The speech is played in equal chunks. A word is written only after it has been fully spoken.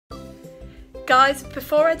Guys,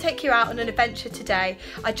 before I take you out on an adventure today,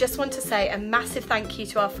 I just want to say a massive thank you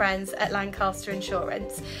to our friends at Lancaster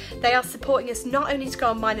Insurance. They are supporting us not only to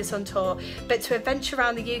go on Miners on Tour, but to adventure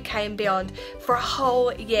around the UK and beyond for a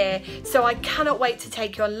whole year. So I cannot wait to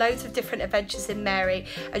take you on loads of different adventures in Morrie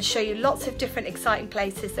and show you lots of different exciting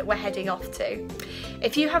places that we're heading off to.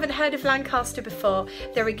 If you haven't heard of Lancaster before,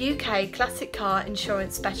 they're a UK classic car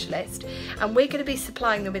insurance specialist, and we're going to be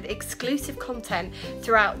supplying them with exclusive content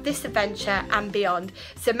throughout this adventure and beyond.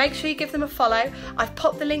 So make sure you give them a follow. I've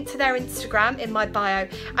popped the link to their Instagram in my bio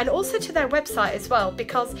and also to their website as well,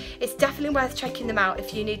 because it's definitely worth checking them out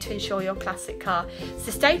if you need to insure your classic car. So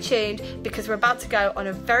stay tuned, because we're about to go on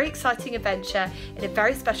a very exciting adventure in a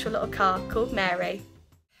very special little car called Morrie.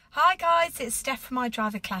 Hi guys, it's Steph from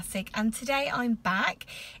iDrive Classic, and today I'm back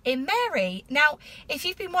in Morrie. Now, if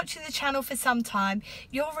you've been watching the channel for some time,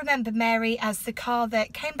 you'll remember Morrie as the car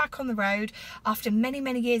that came back on the road after many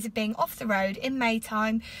years of being off the road in May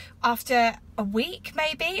time. After a week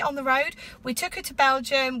maybe on the road, we took her to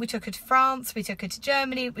Belgium, we took her to France, we took her to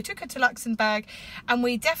Germany, we took her to Luxembourg, and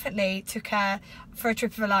we definitely took her for a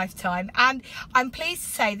trip of a lifetime. And I'm pleased to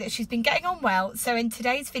say that she's been getting on well. So in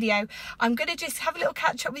today's video, I'm going to just have a little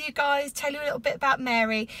catch up with you guys, tell you a little bit about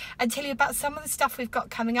Morrie, and tell you about some of the stuff we've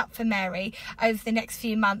got coming up for Morrie over the next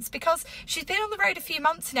few months, because she's been on the road a few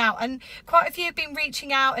months now and quite a few have been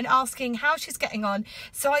reaching out and asking how she's getting on.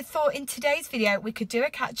 So I thought in today's video we could do a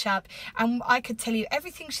catch up and I could tell you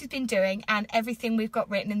everything she's been doing and everything we've got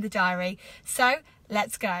written in the diary. So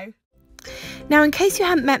let's go. Now, in case you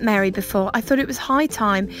hadn't met Morrie before, I thought it was high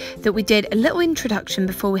time that we did a little introduction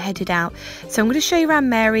before we headed out. So I'm going to show you around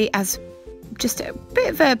Morrie as just a bit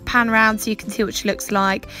of a pan around so you can see what she looks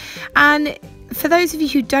like. And for those of you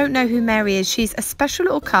who don't know who Morrie is, she's a special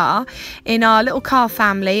little car in our little car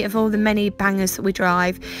family of all the many bangers that we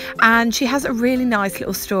drive, and she has a really nice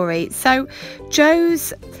little story. So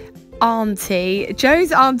Joe's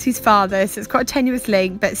auntie's father, so it's quite a tenuous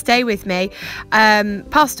link, but stay with me,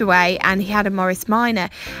 passed away, and he had a Morrie Minor,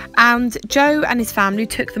 and Joe and his family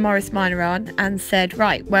took the Morrie Minor on and said,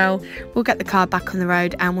 right, well, we'll get the car back on the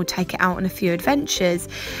road and we'll take it out on a few adventures.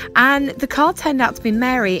 And the car turned out to be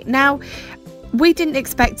Morrie. Now, we didn't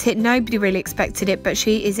expect it, nobody really expected it, but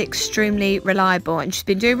she is extremely reliable and she's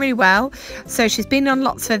been doing really well. So she's been on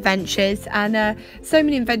lots of adventures, and so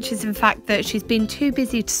many adventures in fact that she's been too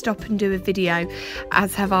busy to stop and do a video,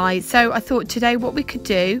 as have I. So I thought today what we could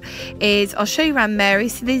do is I'll show you around Morrie.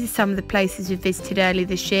 So these are some of the places we visited early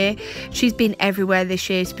this year. She's been everywhere this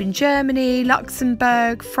year. She's been Germany,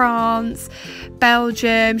 Luxembourg, France,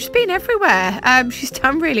 Belgium. She's been everywhere. She's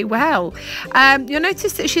done really well. You'll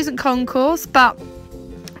notice that she isn't concourse, but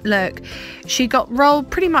look, she got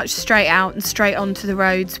rolled pretty much straight out and straight onto the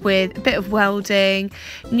roads with a bit of welding,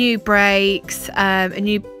 new brakes, a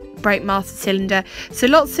new brake master cylinder. So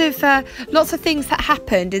lots of things that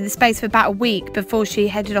happened in the space of about a week before she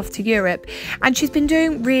headed off to Europe, and she's been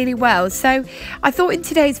doing really well. So I thought in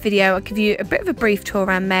today's video I'll give you a bit of a brief tour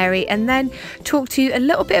around Morrie and then talk to you a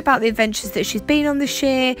little bit about the adventures that she's been on this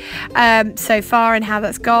year so far and how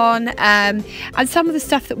that's gone, and some of the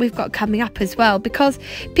stuff that we've got coming up as well, because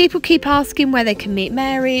people keep asking where they can meet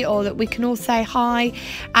Morrie or that we can all say hi.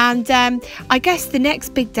 And I guess the next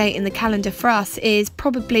big date in the calendar for us is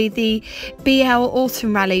probably the BL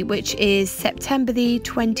Autumn Rally, which is September the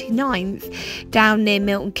 29th down near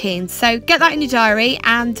Milton Keynes. So get that in your diary,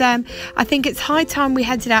 and I think it's high time we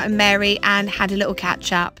headed out in Morrie and had a little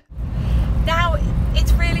catch up. Now,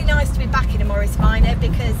 it's really nice to be back in a Morrie Minor,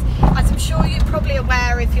 because as I'm sure you're probably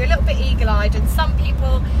aware, if you're a little bit eagle-eyed, and some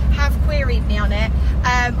people have queried me on it,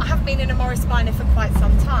 I haven't been in a Morrie Minor for quite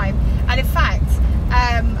some time. And in fact,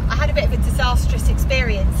 I had a bit of a disastrous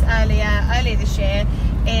experience earlier this year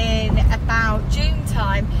in about June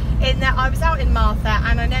time, in that I was out in Martha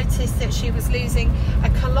and I noticed that she was losing a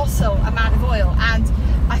colossal amount of oil, and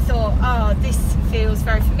I thought, oh, this feels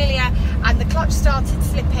very familiar, and the clutch started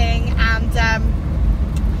slipping, and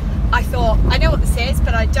I thought, I know what this is,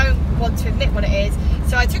 but I don't want to admit what it is.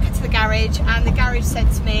 So I took it to the garage, and the garage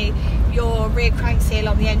said to me, your rear crank seal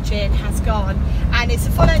on the engine has gone, and it's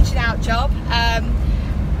a full engine out job,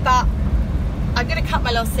 but I'm going to cut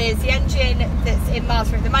my losses. The engine that's in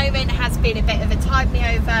Martha at the moment has been a bit of a tide me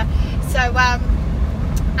over. So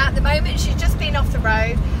at the moment she's just been off the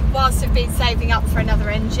road whilst I've been saving up for another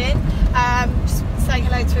engine. Just saying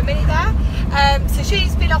hello to Amelie there. So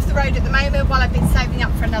she's been off the road at the moment while I've been saving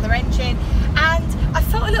up for another engine, and I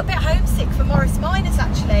felt a little bit homesick for Morrie Minors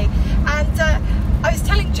actually. And I was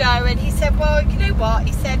telling Joe, and he said, well, you know what,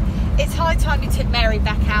 he said, it's high time you took Morrie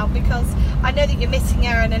back out, because I know that you're missing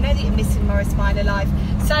her, and I know that you're missing Morris Minor life.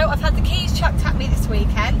 So I've had the keys chucked at me this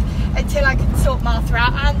weekend until I can sort Martha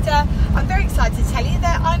out, and I'm very excited to tell you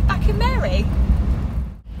that I'm back in Mary.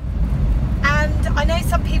 And I know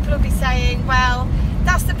some people will be saying, well,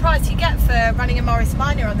 that's the price you get for running a Morris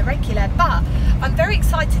Minor on the regular, but I'm very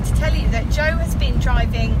excited to tell you that Jo has been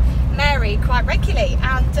driving Mary quite regularly,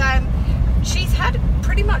 and she's had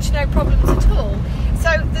pretty much no problems at all. So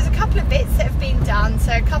there's a couple of bits that have been done,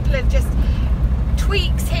 so a couple of just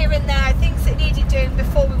tweaks here and there, things that needed doing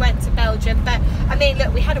before we went to Belgium. But I mean,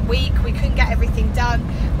 look, we had a week, we couldn't get everything done.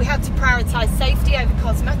 We had to prioritise safety over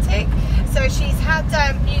cosmetic. So she's had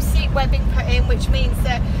new seat webbing put in, which means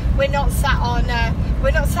that we're not sat on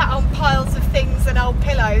piles of things and old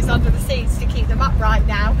pillows under the seats to keep them upright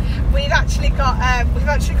now. We've actually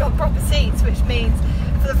got proper seats, which means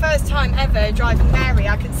for the first time ever driving Mary,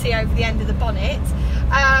 I can see over the end of the bonnet.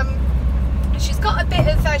 She's got a bit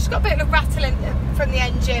of rattling from the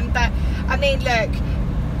engine, but I mean, look,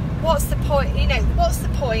 what's the point? You know, what's the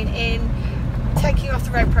point in taking off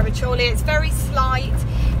the road prematurely? It's very slight.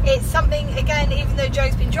 It's something, again, even though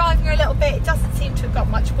Jo's been driving her a little bit, it doesn't seem to have got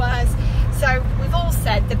much worse. So we've all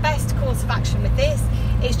said the best course of action with this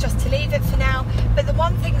is just to leave it for now. But the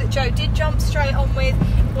one thing that Jo did jump straight on with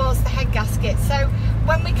was the head gasket. So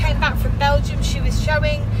when we came back from Belgium, she was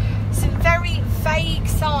showing some very vague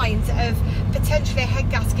signs of potentially a head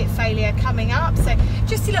gasket failure coming up. So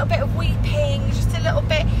just a little bit of weeping, just a little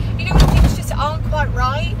bit, you know, when things just aren't quite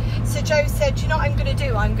right. So Jo said, you know what I'm going to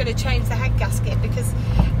do? I'm going to change the head gasket, because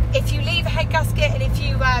if you leave a head gasket, and if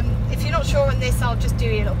you're not sure on this, I'll just do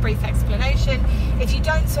you a little brief explanation. If you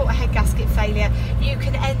don't sort a head gasket failure, you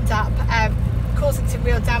can end up causing some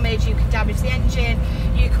real damage. You can damage the engine,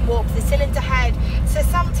 you can warp the cylinder head. So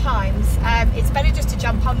sometimes it's better just to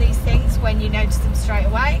jump on these things when you notice them straight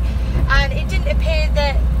away. And it didn't appear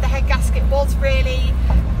that the head gasket was really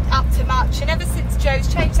up to much, and ever since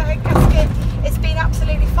Jo's changed the head gasket, it's been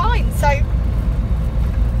absolutely fine. So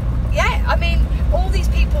yeah, I mean, all these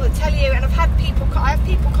people that tell you, and I have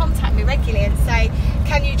people contact me regularly and say,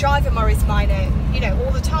 can you drive a Morris Minor, you know,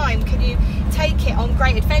 all the time? Can you take it on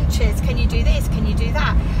great adventures? Can you do this? Can you do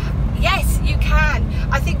that? Yes, you can.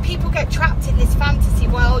 I think people get trapped in this fantasy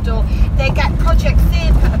world, or they get project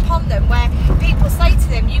fear put upon them, where people say to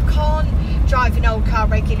them, you can't drive an old car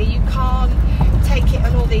regularly, you can't take it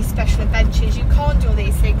on all these special adventures, you can't do all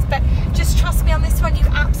these things. But just trust me on this one, you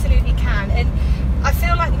absolutely can. And I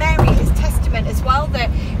feel like Mary is testament as well, that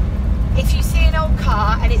if you see an old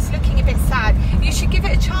car and it's looking a bit sad, you should give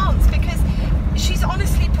it a chance, because she's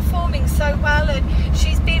honestly performing so well, and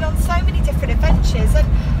she's been on so many different adventures. And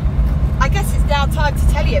I guess it's now time to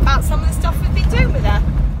tell you about some of the stuff we've been doing with her.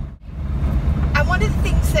 And one of the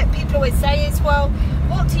things that people always say is, well,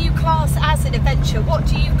 what do you class as an adventure? What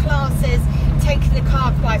do you class as taking the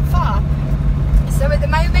car quite far? So at the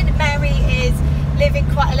moment, Mary is living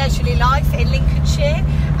quite a leisurely life in Lincolnshire,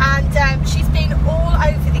 and she's been all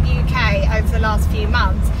over the UK over the last few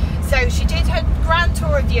months. So she did her grand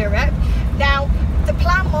tour of Europe. Now, the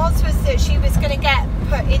plan was that she was going to get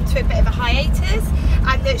put into a bit of a hiatus,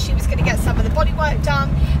 and that she was going to get some of the bodywork done,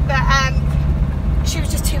 but she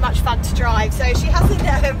was just too much fun to drive, so she hasn't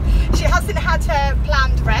had her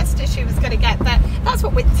planned rest as she was going to get, but that's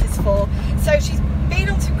what winter's for. So she's been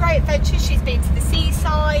on some great adventures. She's been to the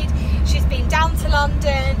seaside, she's been down to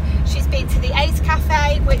London, she's been to the Ace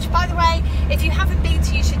Cafe, which, by the way, if you haven't been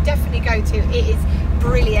to, you should definitely go to. It is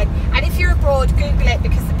brilliant, and if you're abroad, Google it,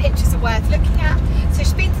 because the pictures are worth looking at. So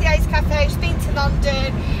she's been to the Ace Cafe, she's been to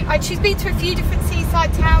London, and she's been to a few different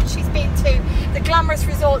seaside towns. She's been to the glamorous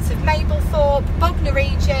resorts of Mablethorpe, Bognor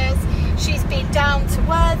Regis, she's been down to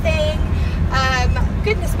Worthing,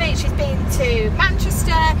 goodness me, she's been to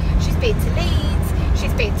Manchester, she's been to Leeds,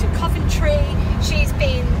 she's been to Coventry, she's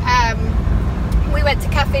been, we went to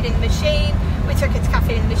Cafe in the Machine, we took her to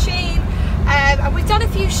Cafe in the Machine, and we've done a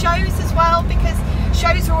few shows as well, because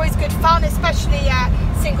shows are always good fun, especially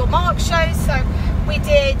single mark shows. So we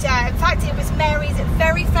did, in fact, it was Mary's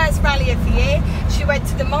very first rally of the year. She went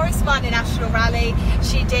to the Morris Minor National Rally,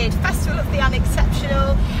 she did Festival of the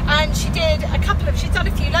Unexceptional, and she's done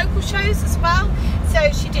a few local shows as well.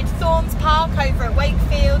 So she did Thorns Park over at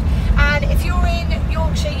Wakefield, and if you're in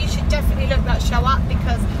Yorkshire, you should definitely look that show up,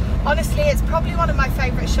 because honestly, it's probably one of my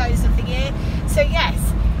favourite shows of the year. So yes,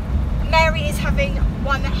 Mary is having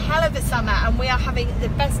one hell of a summer, and we are having the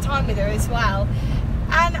best time with her as well.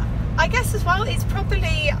 And I guess as well, it's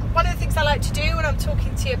probably one of the things I like to do when I'm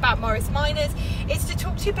talking to you about Morris Minors is to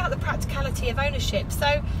talk to you about the practicality of ownership.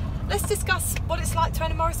 So let's discuss what it's like to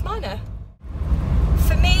own a Morris Minor.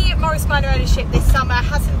 For me, Morris Minor ownership this summer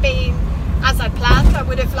hasn't been as I planned. I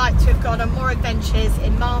would have liked to have gone on more adventures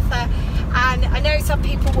in Martha, and I know some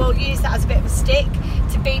people will use that as a bit of a stick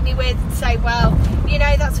to beat me with and say, well, you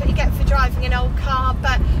know, that's what you get for driving an old car.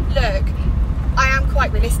 But look, I am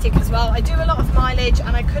quite realistic as well. I do a lot of mileage,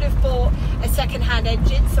 and I could have bought a second-hand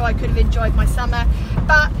engine so I could have enjoyed my summer,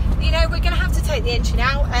 but you know, we're going to have to take the engine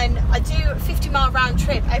out, and I do a 50-mile round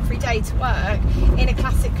trip every day to work in a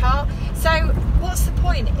classic car. So what's the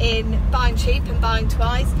point in buying cheap and buying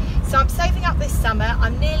twice? So I'm saving up this summer.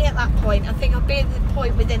 I'm nearly at that point. I think I'll be at the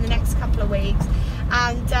point within the next couple of weeks,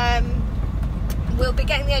 and we'll be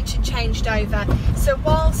getting the engine changed over. So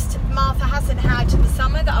whilst Martha hasn't had the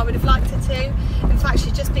summer that I would have liked her to, in fact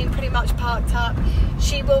she's just been pretty much parked up,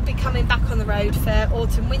 she will be coming back on the road for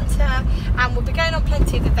autumn winter, and we'll be going on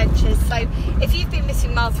plenty of adventures. So if you've been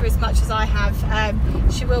missing Martha as much as I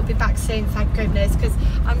have, she will be back soon, thank goodness, because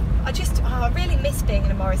I really miss being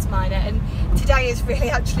in a Morris Minor, and today has really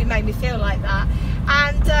actually made me feel like that.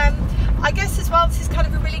 And I guess as well, this is kind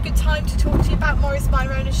of a really good time to talk to you about Morris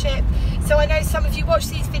Minor ownership. So I know some of you watch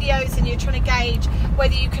these videos and you're trying to gauge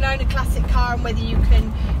whether you can own a classic car and whether you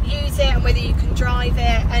can use it and whether you can drive it.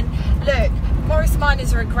 And look, Morris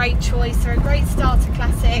Minors are a great choice. They're a great starter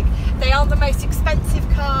classic. They aren't the most expensive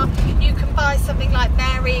car. You can buy something like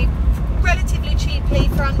Mary relatively cheaply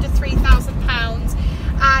for under £3,000,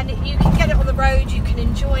 and you can get it on the road, you can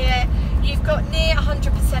enjoy it. You've got near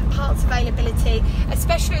 100% parts availability,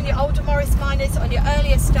 especially on your older Morris Minors, on your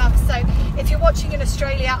earlier stuff. So if you're watching in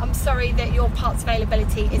Australia, I'm sorry that your parts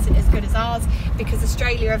availability isn't as good as ours, because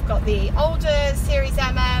Australia have got the older Series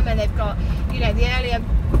MM, and they've got, you know, the earlier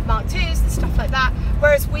Mark IIs and stuff like that,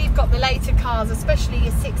 whereas we've got the later cars, especially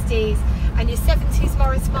your 60s and your 70s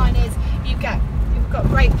Morris Minors. You've got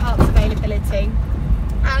great parts availability,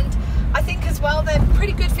 and I think as well they're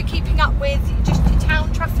pretty good for keeping up with just your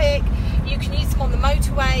town traffic. You can use them on the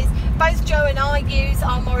motorways. Both Joe and I use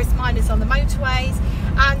our Morris Minors on the motorways,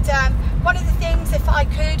 and one of the things, if I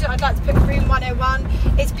could, I'd like to put Room 101,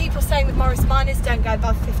 is people saying that Morris Minors don't go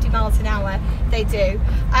above 50 miles an hour. They do.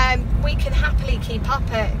 We can happily keep up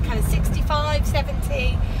at kind of 65,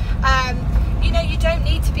 70. You know, you don't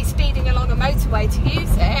need to be speeding along a motorway to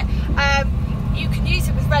use it. You can use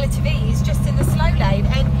it with relative ease just in the slow lane,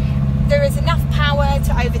 and there is enough power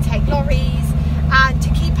to overtake lorries and to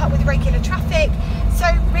keep up with regular traffic. So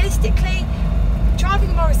realistically, driving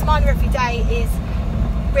a Morris Minor every day is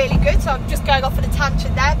really good. So I'm just going off on a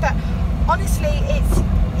tangent there, but honestly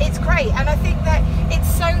it's great. And I think that it's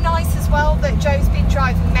so nice as well that Joe's been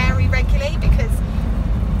driving Mary regularly, because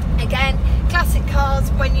again, classic cars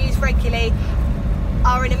when used regularly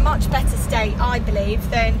are in a much better state, I believe,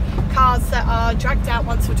 than cars that are dragged out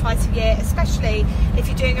once or twice a year, especially if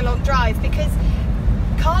you're doing a long drive, because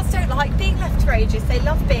cars don't like being left for ages. They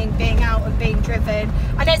love being out and being driven.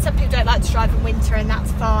 I know some people don't like to drive in winter, and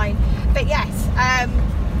that's fine, but yes,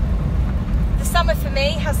 the summer for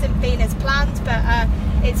me hasn't been as planned, but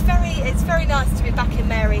it's very nice to be back in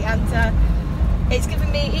Mary, and it's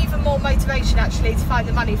given me even more motivation actually to find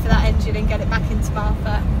the money for that engine and get it back into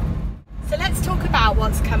Martha. So let's talk about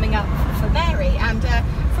what's coming up for Mary, and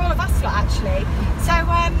for all of us lot actually. So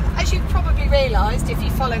as you've probably realised if you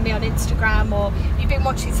follow me on Instagram or you've been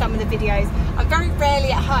watching some of the videos, I'm very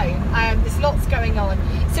rarely at home. There's lots going on.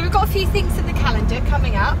 So we've got a few things in the calendar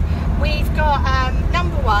coming up. We've got,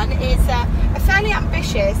 number one is a fairly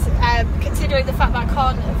ambitious, considering the fact that I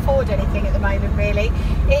can't afford anything at the moment really,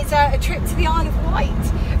 is a trip to the Isle of Wight.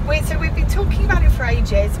 So we've been talking about it for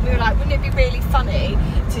ages. We were like, wouldn't it be really funny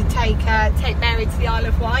to take Mary to the Isle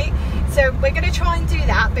of Wight? So we're going to try and do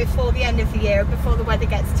that before the end of the year, before the weather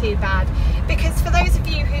gets too bad. Because for those of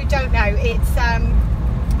you who don't know,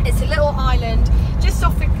 it's a little island just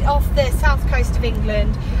off the south coast of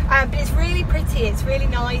England, but it's really pretty, it's really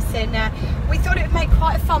nice, and we thought it would make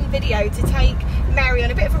quite a fun video to take Mary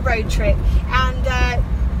on a bit of a road trip and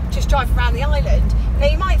just drive around the island. Now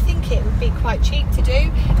you might think it would be quite cheap to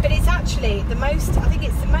do, but it's actually I think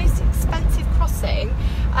it's the most expensive crossing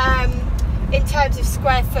in terms of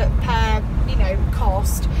square foot per, you know,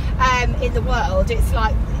 cost in the world.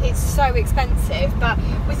 It's so expensive, but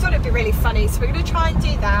we thought it'd be really funny, so we're going to try and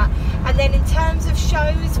do that. And then in terms of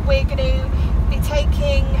shows, we're going to be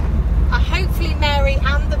taking hopefully Mary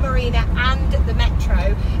and the Marina and the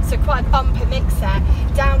Metro, so quite a bumper mixer,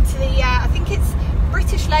 down to the I think it's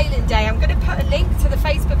British Leyland Day. I'm going to put a link to the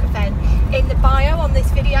Facebook event in the bio on this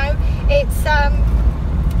video.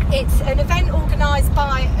 It's an event organised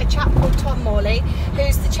by a chap called Tom Morrie,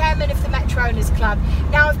 who's the chairman of the Metro Owners Club.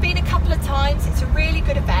 Now I've been a couple of times, it's a really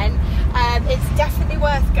good event, it's definitely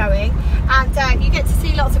worth going, and you get to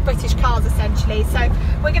see lots of British cars essentially. So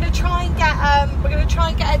we're going to try and get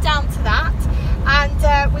her down to that.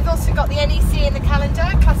 And we've also got the NEC in the calendar,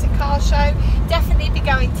 Classic Car Show. Definitely be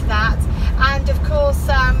going to that. And of course,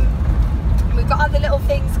 we've got other little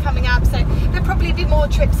things coming up, so there'll probably be more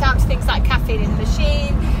trips out to things like Caffeine in the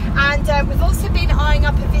Machine. And we've also been eyeing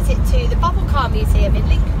up a visit to the Bubble Car Museum in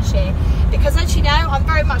Lincolnshire, because as you know, I'm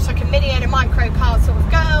very much like a mini and a micro car sort of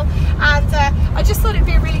girl, and I just thought it'd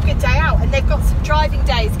be a really good day out. And they've got some driving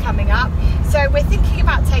days coming up, so we're thinking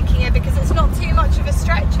about taking her, because it's not too much of a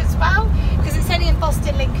stretch as well, because it's only in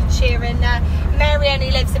Boston, Lincolnshire, and Mary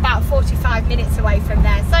only lives about 45 minutes away from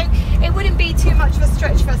there, so it wouldn't be too much of a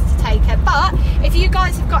stretch for us to take her. But if you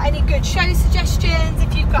guys have got any good show suggestions,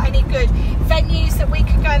 if you've got any good venues that we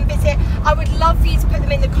could go and visit, I would love for you to put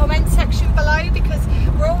them in the comments section below, because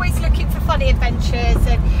we're always looking for funny adventures,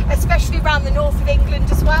 and especially around the north of England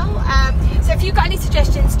as well. So if you've got any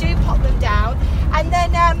suggestions, do pop them down. And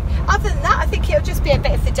then other than that, I think it'll just be a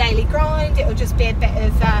bit of the daily grind. It'll just be a bit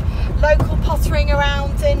of local pottering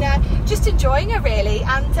around and just enjoying her really.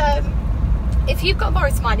 And if you've got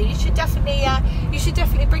Morris Minor, you should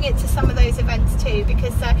definitely bring it to some of those events too,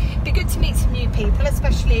 because it'd be good to meet some new people,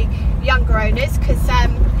 especially younger owners, because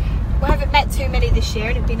we haven't met too many this year,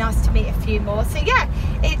 and it'd be nice to meet a few more. So yeah,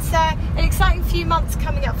 it's an exciting few months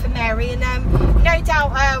coming up for Mary, and no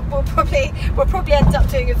doubt we'll probably end up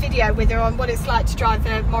doing a video with her on what it's like to drive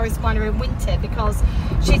a Morris Minor in winter, because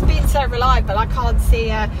she's been so reliable. I can't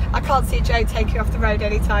see Joe taking her off the road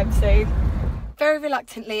anytime soon. Very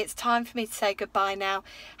reluctantly, it's time for me to say goodbye now.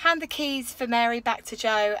 Hand the keys for Mary back to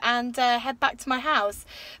Joe and head back to my house.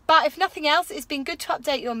 But if nothing else, it's been good to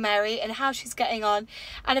update you on Mary and how she's getting on.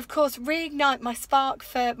 And of course, reignite my spark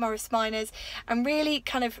for Morris Minors and really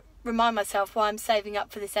kind of remind myself why I'm saving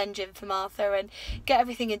up for this engine for Martha and get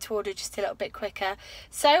everything into order just a little bit quicker.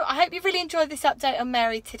 So I hope you've really enjoyed this update on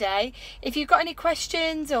Mary today. If you've got any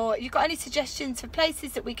questions or you've got any suggestions for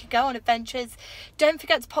places that we could go on adventures, don't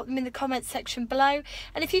forget to pop them in the comments section below.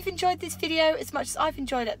 And if you've enjoyed this video as much as I've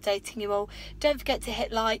enjoyed updating you all, don't forget to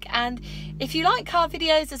hit like. And if you like car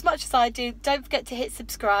videos as much as I do, don't forget to hit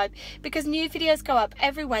subscribe, because new videos go up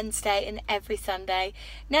every Wednesday and every Sunday.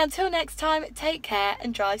 Now until next time, take care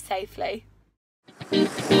and drive safely.